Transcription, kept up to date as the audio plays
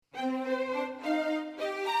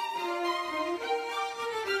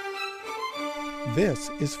This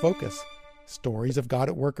is Focus, stories of God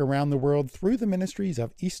at work around the world through the ministries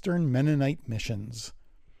of Eastern Mennonite Missions.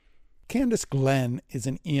 Candace Glenn is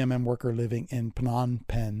an EMM worker living in Phnom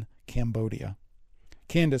Penh, Cambodia.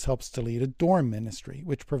 Candace helps to lead a dorm ministry,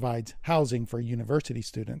 which provides housing for university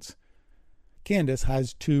students. Candace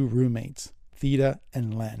has two roommates, Theda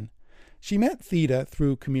and Len. She met Theda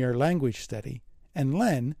through Khmer language study, and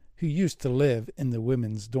Len, who used to live in the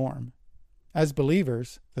women's dorm. As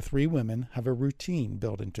believers, the three women have a routine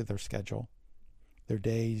built into their schedule. Their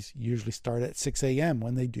days usually start at 6 a.m.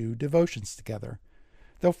 when they do devotions together.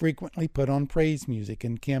 They'll frequently put on praise music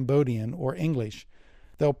in Cambodian or English.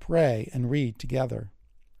 They'll pray and read together.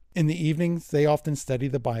 In the evenings, they often study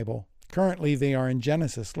the Bible. Currently, they are in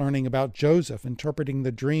Genesis, learning about Joseph interpreting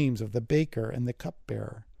the dreams of the baker and the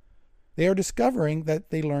cupbearer. They are discovering that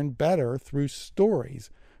they learn better through stories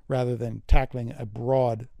rather than tackling a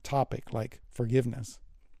broad topic like forgiveness.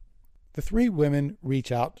 The three women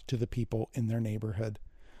reach out to the people in their neighborhood.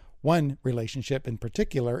 One relationship in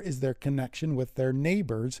particular is their connection with their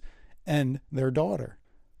neighbors and their daughter.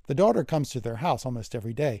 The daughter comes to their house almost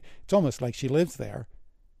every day. It's almost like she lives there,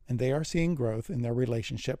 and they are seeing growth in their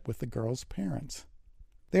relationship with the girl's parents.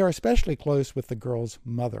 They are especially close with the girl's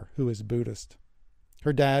mother, who is Buddhist.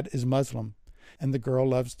 Her dad is Muslim, and the girl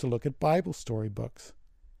loves to look at Bible story books.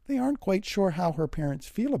 They aren't quite sure how her parents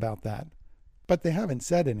feel about that, but they haven't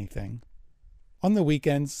said anything. On the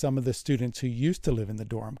weekends, some of the students who used to live in the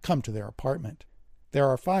dorm come to their apartment. There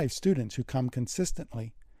are 5 students who come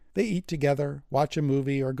consistently. They eat together, watch a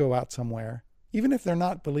movie, or go out somewhere. Even if they're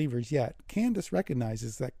not believers yet, Candace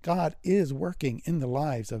recognizes that God is working in the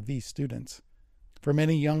lives of these students. For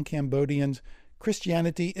many young Cambodians,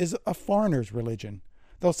 Christianity is a foreigner's religion.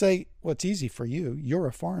 They'll say, "Well, it's easy for you. You're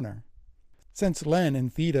a foreigner." Since Len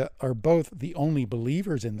and Theda are both the only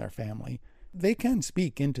believers in their family, they can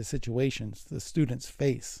speak into situations the students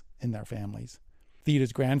face in their families.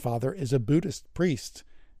 Theda's grandfather is a Buddhist priest.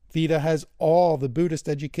 Theda has all the Buddhist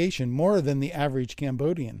education, more than the average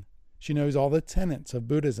Cambodian. She knows all the tenets of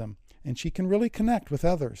Buddhism, and she can really connect with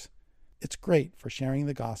others. It's great for sharing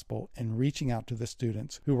the gospel and reaching out to the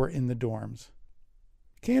students who were in the dorms.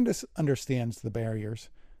 Candace understands the barriers.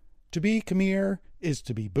 To be Khmer is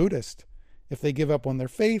to be Buddhist. If they give up on their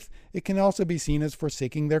faith, it can also be seen as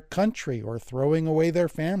forsaking their country or throwing away their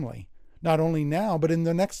family, not only now but in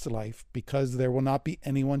the next life, because there will not be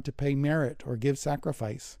anyone to pay merit or give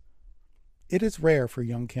sacrifice. It is rare for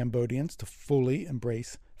young Cambodians to fully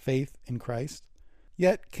embrace faith in Christ,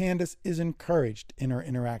 yet Candace is encouraged in her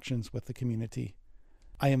interactions with the community.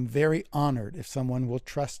 "I am very honored if someone will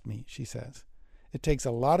trust me," she says. "It takes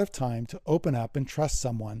a lot of time to open up and trust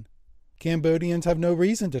someone. Cambodians have no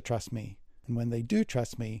reason to trust me. And when they do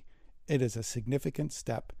trust me, it is a significant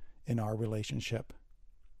step in our relationship."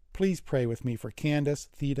 Please pray with me for Candace,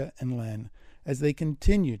 Theda, and Len as they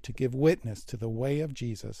continue to give witness to the way of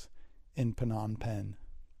Jesus in Phnom Penh.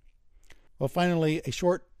 Well, finally, a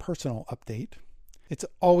short personal update. It's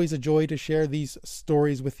always a joy to share these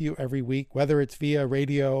stories with you every week, whether it's via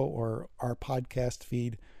radio or our podcast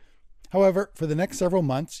feed. However, for the next several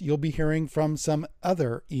months, you'll be hearing from some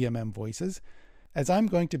other EMM voices, as I'm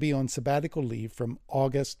going to be on sabbatical leave from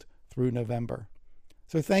August through November.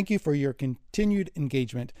 So thank you for your continued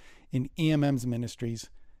engagement in EMM's ministries,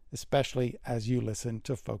 especially as you listen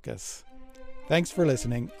to Focus. Thanks for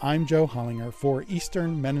listening. I'm Joe Hollinger for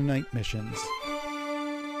Eastern Mennonite Missions.